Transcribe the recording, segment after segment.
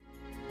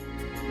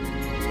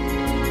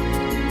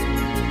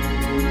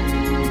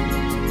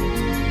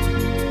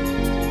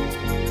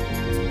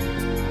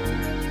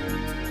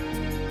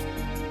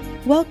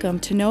Welcome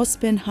to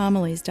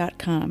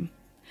nospinhomilies.com.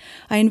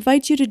 I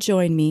invite you to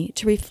join me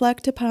to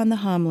reflect upon the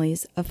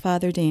homilies of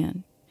Father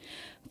Dan.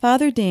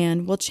 Father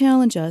Dan will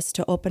challenge us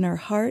to open our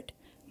heart,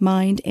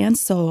 mind, and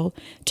soul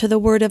to the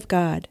Word of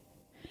God.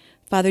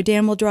 Father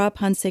Dan will draw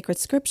upon sacred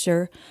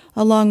scripture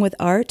along with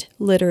art,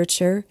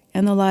 literature,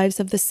 and the lives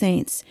of the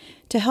saints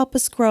to help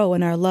us grow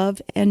in our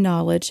love and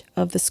knowledge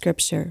of the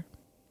scripture.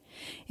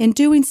 In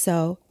doing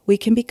so, we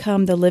can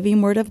become the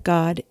living Word of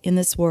God in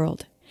this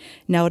world.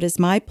 Now it is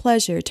my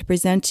pleasure to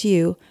present to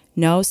you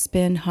No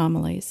Spin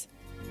Homilies.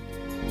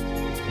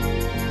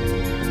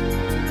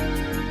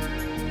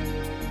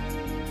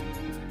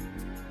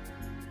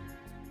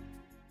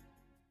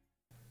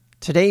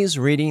 Today's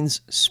readings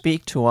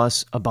speak to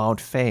us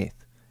about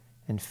faith,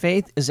 and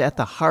faith is at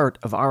the heart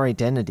of our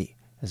identity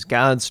as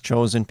God's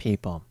chosen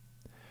people.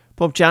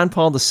 Pope John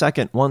Paul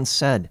II once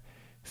said,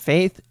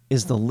 "Faith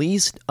is the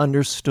least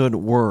understood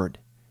word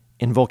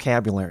in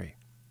vocabulary."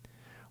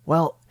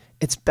 Well,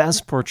 it's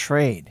best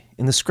portrayed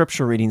in the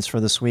scripture readings for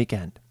this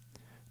weekend.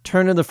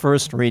 Turn to the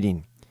first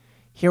reading.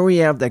 Here we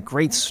have that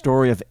great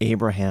story of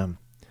Abraham.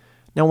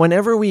 Now,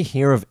 whenever we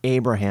hear of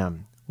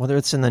Abraham, whether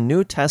it's in the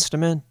New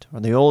Testament or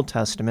the Old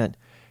Testament,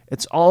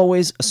 it's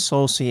always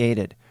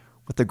associated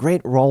with the great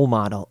role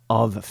model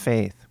of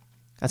faith.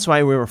 That's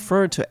why we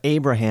refer to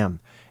Abraham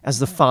as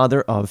the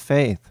father of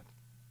faith.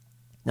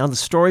 Now, the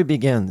story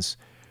begins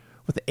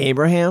with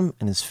Abraham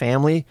and his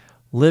family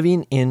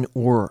living in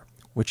Ur,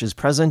 which is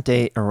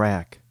present-day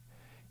Iraq.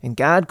 And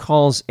God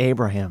calls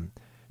Abraham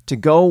to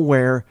go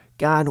where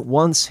God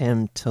wants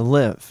him to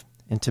live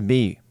and to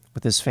be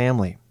with his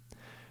family.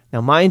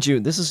 Now, mind you,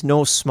 this is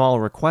no small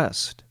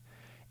request.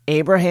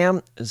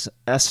 Abraham is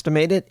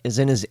estimated is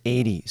in his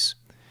 80s.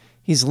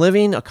 He's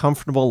living a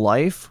comfortable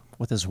life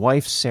with his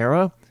wife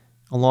Sarah,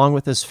 along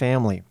with his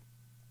family.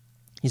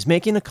 He's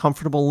making a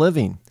comfortable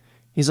living.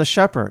 He's a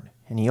shepherd,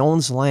 and he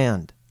owns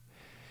land.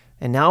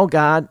 And now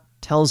God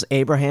tells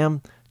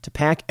Abraham to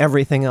pack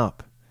everything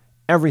up,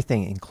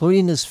 everything,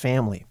 including his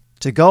family,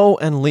 to go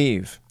and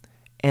leave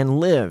and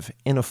live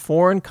in a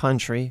foreign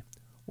country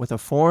with a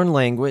foreign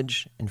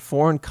language and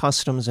foreign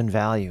customs and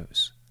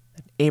values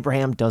that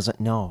Abraham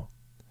doesn't know.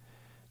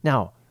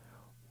 Now,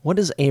 what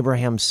does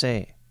Abraham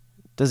say?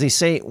 Does he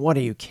say, "What, are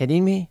you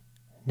kidding me?"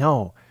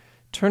 No.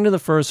 Turn to the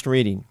first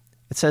reading.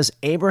 It says,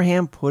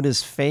 Abraham put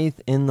his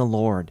faith in the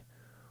Lord,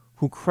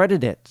 who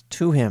credited it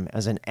to him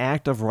as an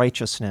act of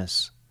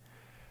righteousness.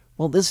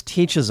 Well, this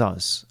teaches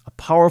us a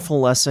powerful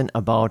lesson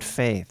about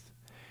faith.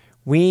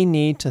 We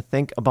need to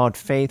think about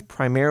faith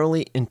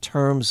primarily in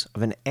terms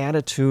of an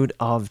attitude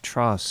of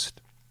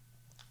trust.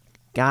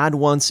 God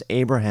wants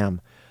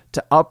Abraham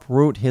to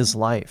uproot his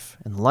life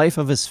and life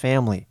of his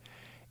family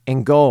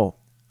and go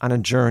on a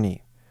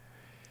journey.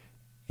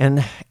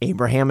 And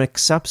Abraham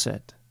accepts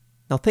it.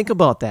 Now think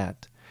about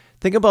that.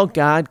 Think about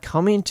God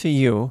coming to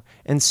you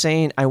and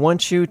saying, "I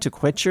want you to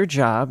quit your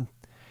job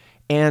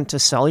and to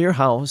sell your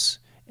house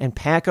and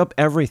pack up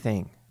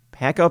everything,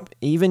 pack up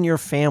even your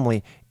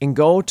family, and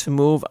go to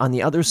move on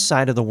the other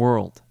side of the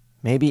world,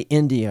 maybe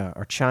India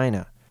or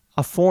China,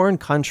 a foreign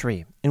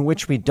country in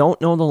which we don't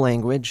know the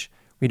language,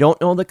 we don't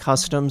know the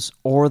customs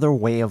or the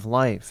way of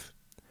life."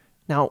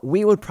 Now,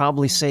 we would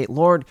probably say,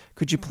 "Lord,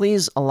 could you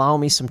please allow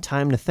me some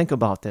time to think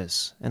about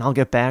this, and I'll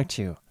get back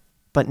to you."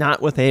 But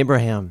not with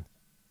Abraham.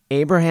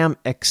 Abraham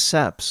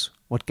accepts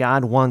what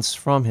God wants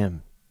from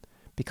him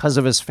because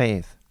of his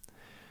faith.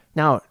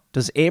 Now,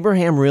 does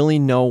Abraham really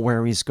know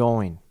where he's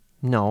going?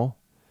 No.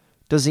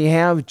 Does he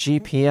have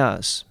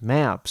GPS,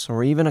 maps,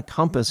 or even a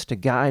compass to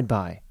guide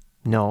by?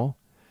 No.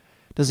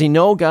 Does he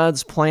know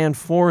God's plan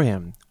for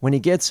him when he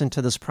gets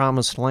into this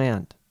promised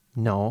land?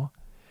 No.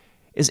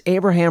 Is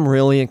Abraham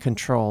really in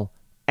control?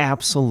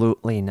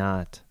 Absolutely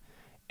not.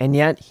 And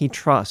yet he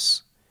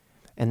trusts,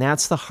 and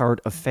that's the heart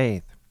of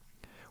faith.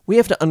 We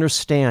have to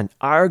understand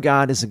our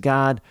God is a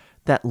God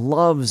that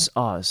loves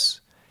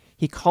us.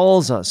 He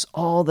calls us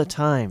all the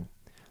time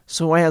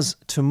so as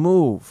to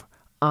move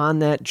on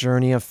that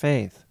journey of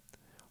faith.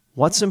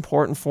 What's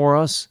important for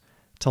us?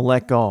 To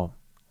let go.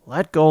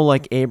 Let go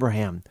like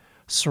Abraham.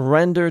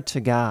 Surrender to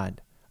God.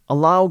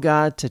 Allow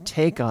God to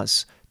take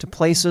us to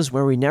places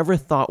where we never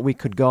thought we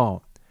could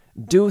go.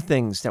 Do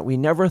things that we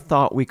never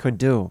thought we could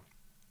do.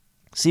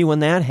 See, when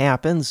that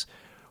happens,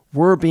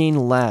 we're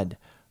being led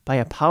by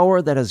a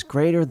power that is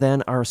greater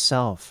than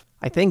ourselves.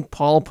 I think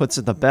Paul puts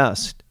it the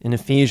best in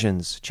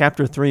Ephesians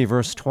chapter 3,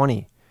 verse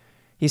 20.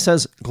 He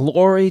says,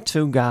 "Glory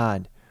to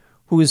God,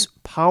 whose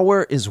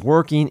power is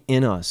working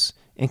in us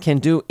and can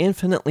do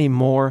infinitely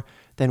more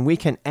than we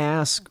can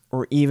ask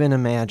or even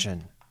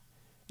imagine."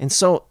 And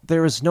so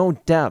there is no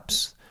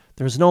depths,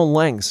 there's no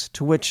lengths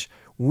to which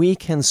we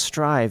can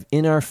strive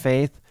in our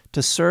faith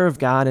to serve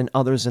God and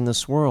others in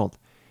this world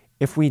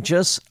if we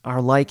just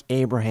are like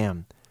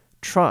Abraham,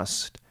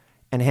 trust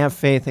and have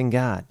faith in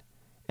God,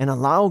 and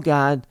allow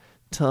God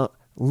to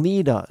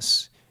lead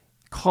us,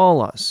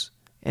 call us,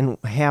 and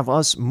have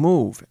us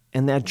move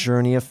in that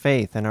journey of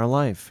faith in our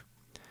life.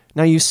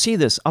 Now you see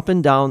this up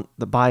and down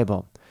the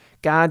Bible,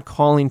 God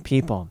calling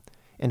people.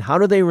 And how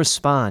do they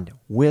respond?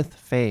 With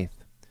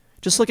faith.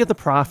 Just look at the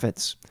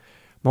prophets.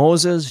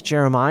 Moses,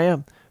 Jeremiah,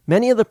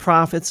 many of the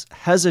prophets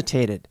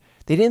hesitated.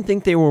 They didn't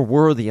think they were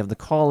worthy of the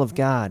call of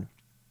God.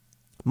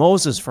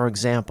 Moses, for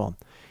example,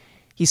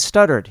 he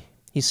stuttered,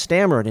 he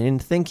stammered, and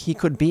didn't think he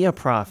could be a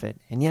prophet.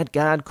 And yet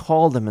God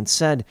called him and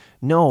said,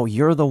 "No,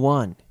 you're the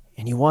one."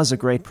 And he was a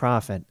great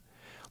prophet.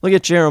 Look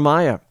at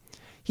Jeremiah.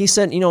 He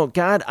said,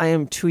 "God, I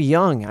am too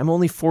young. I'm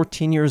only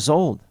 14 years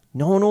old.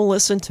 No one will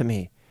listen to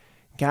me."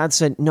 God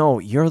said, "No,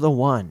 you're the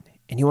one."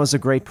 And he was a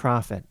great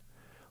prophet.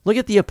 Look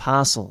at the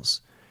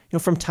apostles.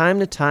 From time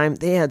to time,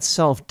 they had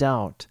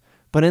self-doubt.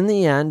 But in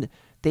the end,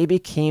 they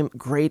became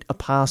great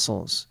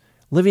apostles,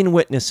 living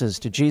witnesses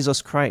to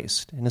Jesus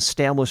Christ, and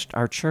established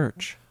our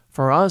church.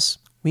 For us,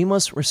 we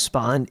must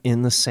respond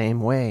in the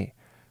same way.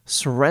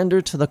 Surrender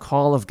to the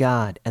call of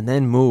God and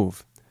then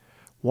move.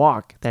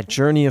 Walk that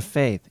journey of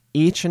faith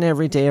each and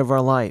every day of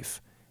our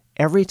life.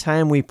 Every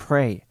time we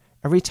pray,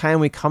 every time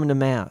we come to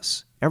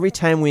Mass, every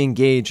time we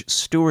engage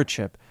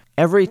stewardship,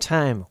 every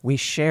time we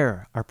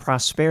share our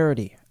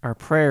prosperity, our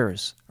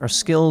prayers, our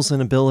skills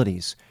and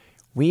abilities,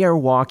 we are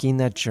walking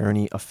that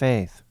journey of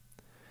faith.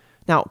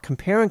 Now,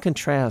 compare and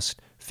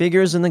contrast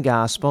figures in the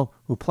gospel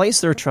who place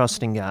their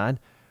trust in God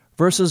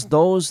versus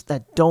those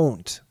that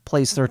don't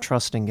place their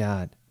trust in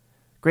God.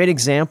 Great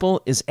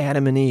example is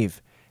Adam and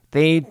Eve.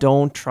 They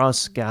don't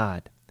trust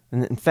God.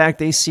 And in fact,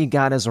 they see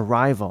God as a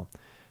rival.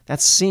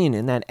 That's seen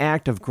in that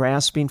act of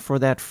grasping for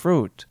that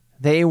fruit.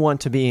 They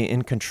want to be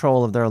in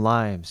control of their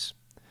lives.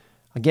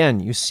 Again,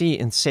 you see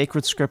in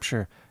sacred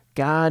scripture,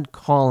 God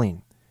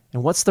calling.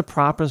 And what's the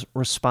proper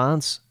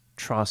response?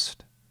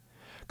 Trust.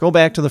 Go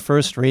back to the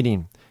first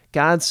reading.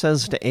 God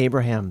says to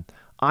Abraham,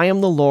 "I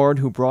am the Lord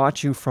who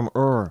brought you from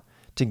Ur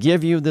to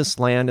give you this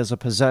land as a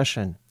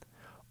possession."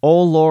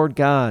 "O Lord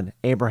God,"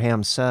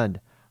 Abraham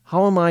said,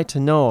 "how am I to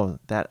know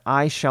that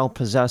I shall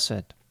possess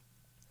it?"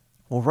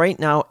 Well, right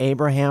now,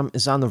 Abraham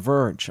is on the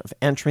verge of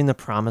entering the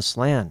promised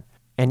land.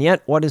 And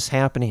yet, what is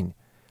happening?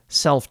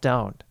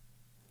 Self-doubt.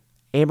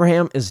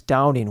 Abraham is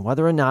doubting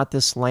whether or not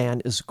this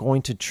land is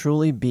going to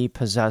truly be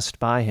possessed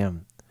by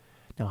him.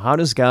 Now, how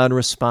does God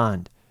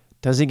respond?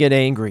 Does he get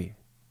angry?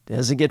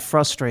 Does he get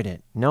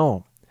frustrated?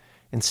 No.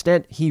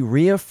 Instead, he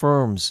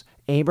reaffirms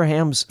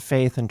Abraham's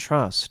faith and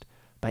trust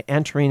by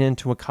entering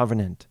into a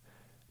covenant.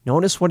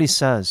 Notice what he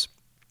says.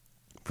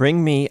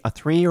 "Bring me a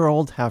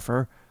 3-year-old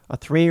heifer, a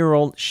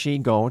 3-year-old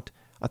she-goat,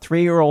 a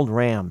 3-year-old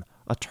ram,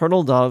 a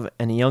turtle dove,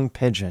 and a young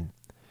pigeon."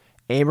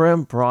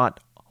 Abraham brought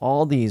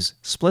all these,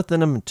 split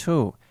them in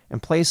two,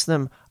 and placed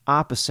them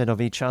opposite of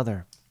each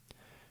other.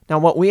 Now,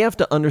 what we have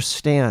to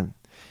understand,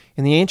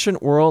 in the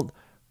ancient world,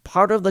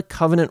 part of the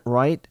covenant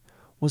rite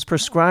was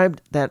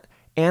prescribed that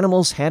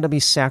animals had to be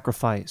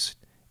sacrificed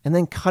and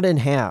then cut in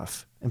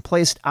half and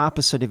placed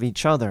opposite of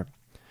each other.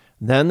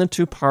 Then the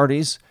two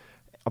parties,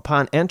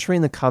 upon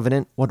entering the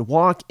covenant, would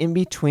walk in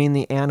between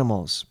the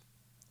animals.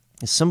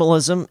 The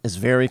symbolism is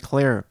very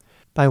clear.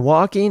 By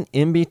walking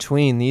in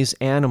between these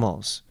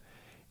animals,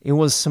 it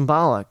was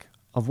symbolic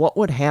of what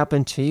would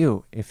happen to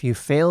you if you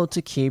failed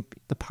to keep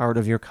the part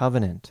of your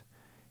covenant.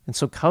 And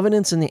so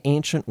covenants in the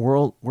ancient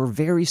world were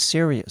very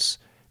serious.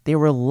 They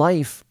were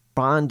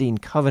life-bonding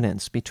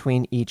covenants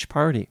between each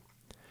party.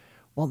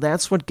 Well,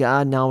 that's what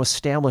God now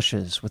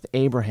establishes with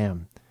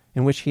Abraham,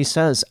 in which he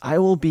says, "I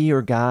will be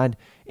your God,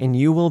 and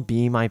you will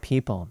be my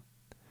people."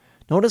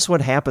 Notice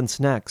what happens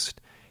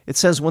next. It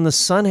says, "When the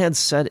sun had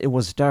set, it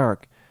was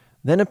dark.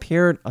 Then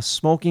appeared a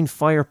smoking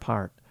fire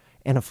pot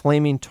and a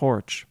flaming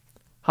torch."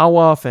 How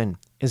often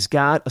is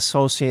God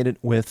associated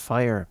with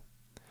fire?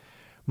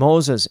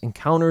 Moses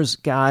encounters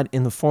God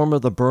in the form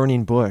of the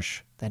burning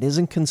bush that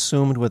isn't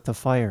consumed with the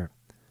fire.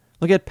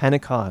 Look at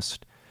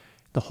Pentecost.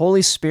 The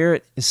Holy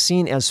Spirit is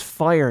seen as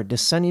fire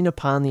descending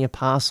upon the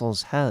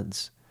apostles'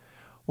 heads.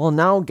 Well,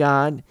 now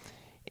God,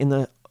 in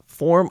the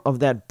form of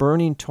that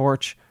burning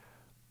torch,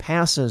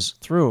 passes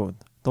through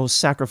those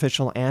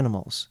sacrificial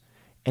animals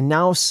and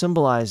now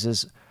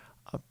symbolizes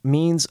a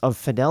means of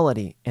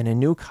fidelity and a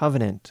new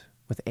covenant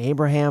with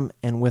Abraham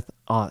and with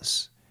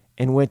us,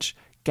 in which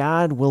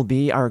God will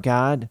be our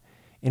God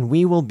and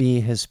we will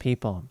be his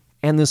people.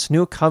 And this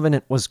new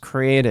covenant was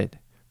created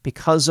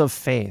because of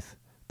faith,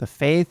 the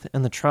faith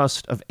and the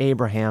trust of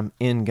Abraham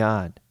in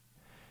God.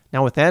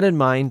 Now, with that in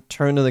mind,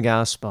 turn to the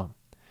gospel.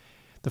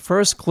 The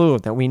first clue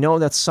that we know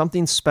that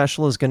something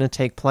special is going to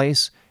take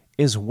place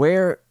is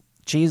where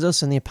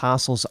Jesus and the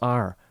apostles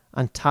are,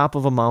 on top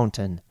of a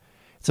mountain.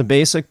 It's a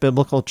basic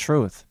biblical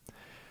truth.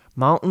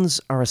 Mountains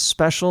are a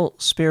special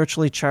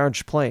spiritually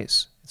charged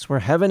place. It's where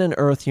heaven and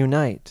earth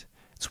unite.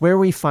 It's where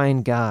we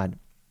find God.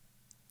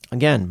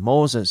 Again,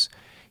 Moses,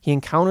 he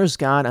encounters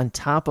God on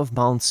top of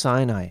Mount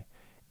Sinai.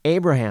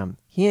 Abraham,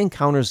 he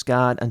encounters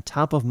God on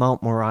top of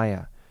Mount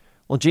Moriah.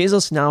 Well,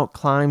 Jesus now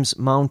climbs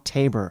Mount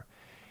Tabor,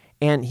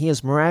 and he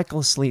is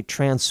miraculously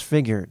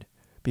transfigured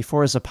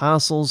before his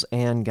apostles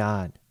and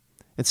God.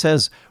 It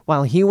says,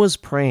 while he was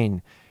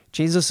praying,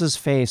 Jesus'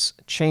 face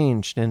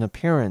changed in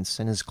appearance,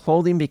 and his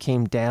clothing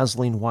became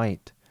dazzling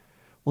white.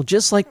 Well,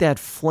 just like that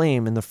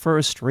flame in the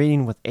first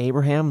reading with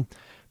Abraham,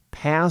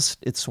 passed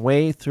its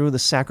way through the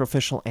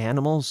sacrificial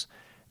animals,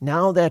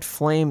 now that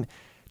flame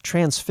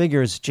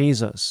transfigures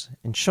Jesus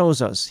and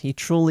shows us he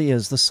truly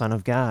is the Son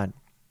of God.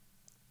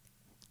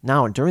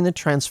 Now, during the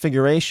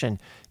transfiguration,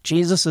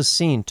 Jesus is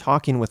seen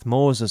talking with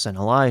Moses and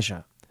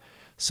Elijah,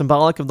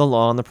 symbolic of the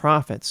law and the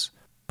prophets.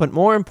 But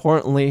more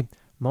importantly,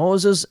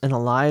 Moses and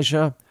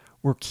Elijah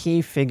were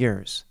key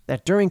figures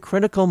that during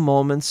critical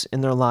moments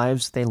in their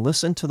lives, they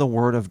listened to the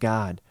word of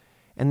God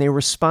and they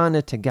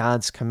responded to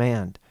God's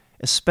command,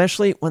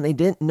 especially when they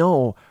didn't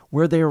know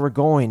where they were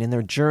going in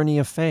their journey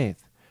of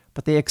faith.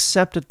 But they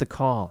accepted the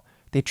call,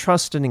 they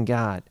trusted in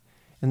God,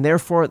 and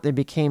therefore they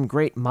became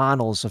great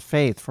models of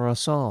faith for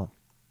us all.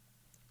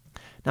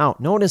 Now,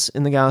 notice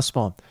in the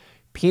gospel,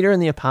 Peter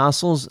and the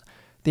apostles,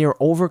 they are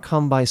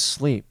overcome by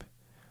sleep.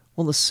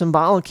 Well, the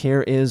symbolic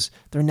here is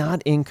they're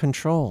not in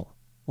control.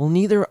 Well,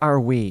 neither are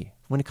we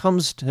when it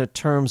comes to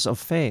terms of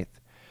faith.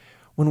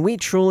 When we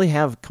truly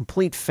have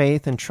complete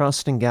faith and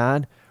trust in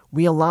God,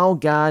 we allow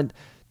God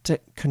to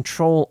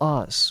control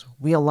us.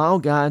 We allow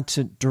God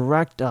to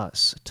direct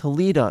us, to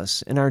lead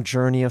us in our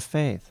journey of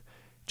faith.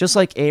 Just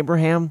like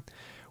Abraham,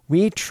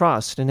 we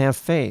trust and have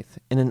faith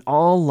in an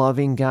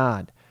all-loving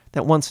God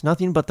that wants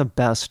nothing but the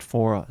best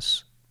for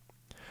us.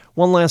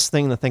 One last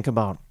thing to think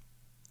about.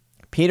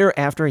 Peter,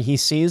 after he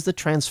sees the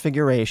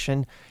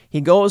transfiguration, he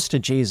goes to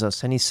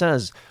Jesus and he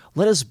says,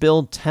 "Let us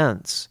build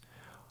tents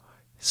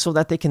so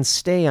that they can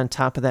stay on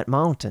top of that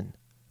mountain."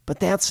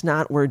 But that's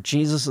not where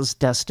Jesus'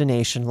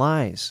 destination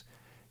lies.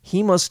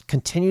 He must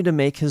continue to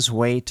make his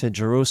way to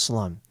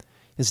Jerusalem.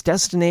 His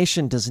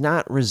destination does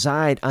not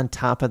reside on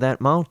top of that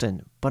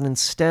mountain, but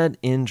instead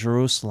in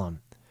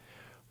Jerusalem.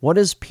 What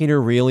is Peter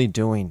really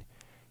doing?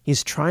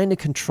 He's trying to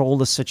control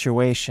the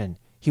situation.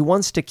 He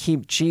wants to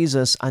keep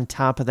Jesus on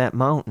top of that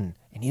mountain,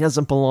 and he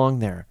doesn't belong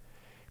there.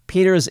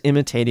 Peter is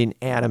imitating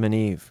Adam and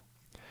Eve.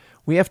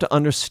 We have to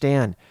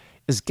understand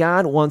is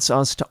God wants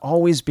us to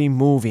always be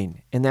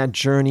moving in that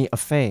journey of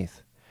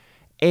faith.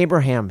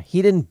 Abraham,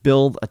 he didn't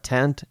build a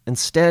tent.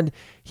 Instead,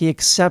 he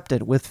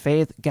accepted with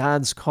faith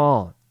God's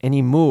call, and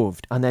he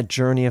moved on that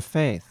journey of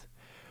faith.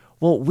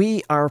 Well,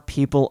 we are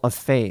people of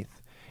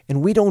faith,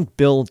 and we don't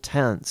build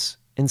tents.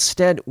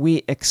 Instead,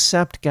 we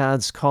accept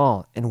God's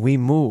call, and we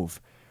move.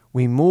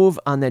 We move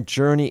on that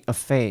journey of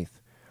faith.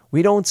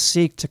 We don't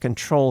seek to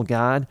control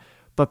God,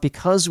 but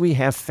because we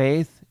have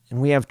faith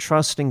and we have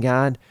trust in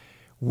God,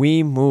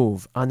 we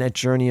move on that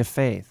journey of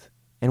faith.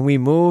 And we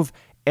move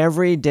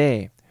every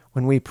day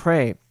when we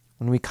pray,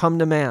 when we come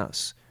to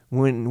Mass,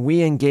 when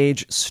we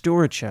engage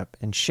stewardship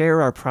and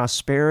share our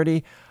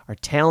prosperity, our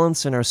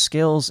talents and our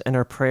skills and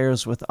our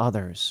prayers with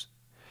others.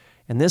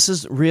 And this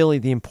is really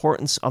the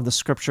importance of the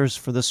Scriptures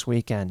for this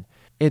weekend.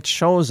 It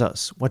shows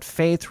us what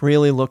faith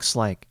really looks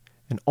like,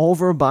 an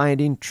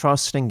overabiding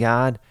trust in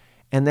God,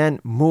 and then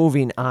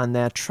moving on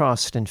that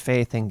trust and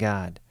faith in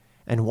God,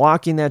 and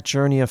walking that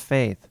journey of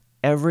faith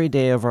every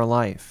day of our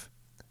life.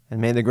 And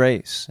may the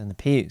grace and the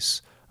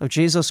peace of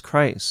Jesus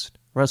Christ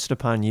rest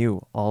upon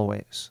you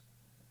always.